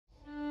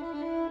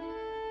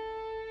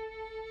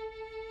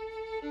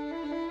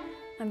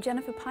I'm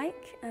Jennifer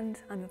Pike and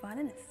I'm a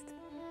violinist.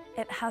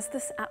 It has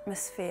this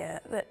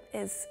atmosphere that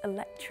is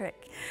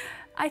electric.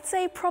 I'd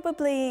say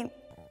probably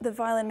the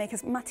violin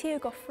makers, Matteo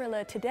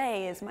Goffrilla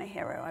today is my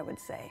hero, I would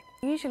say.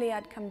 Usually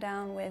I'd come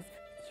down with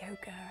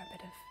yoga, a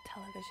bit of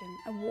television,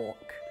 a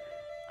walk.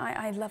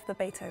 I love the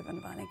Beethoven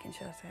violin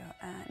concerto,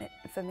 and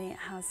for me it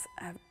has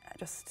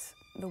just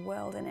the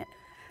world in it.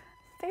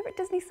 Favourite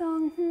Disney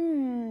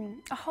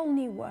song? A Whole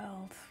New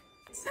World.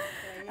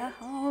 A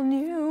whole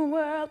new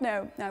world.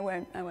 No, I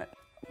won't.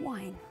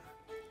 Wine.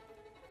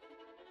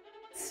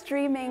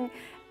 Streaming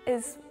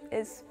is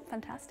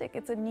fantastic.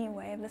 It's a new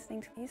way of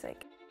listening to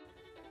music.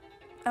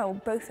 Oh,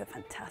 both are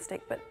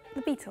fantastic, but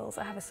the Beatles,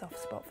 I have a soft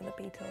spot for the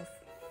Beatles.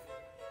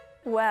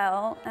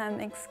 Well,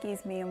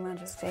 excuse me, Your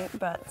Majesty,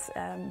 but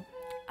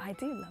I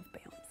do love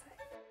Beyonce.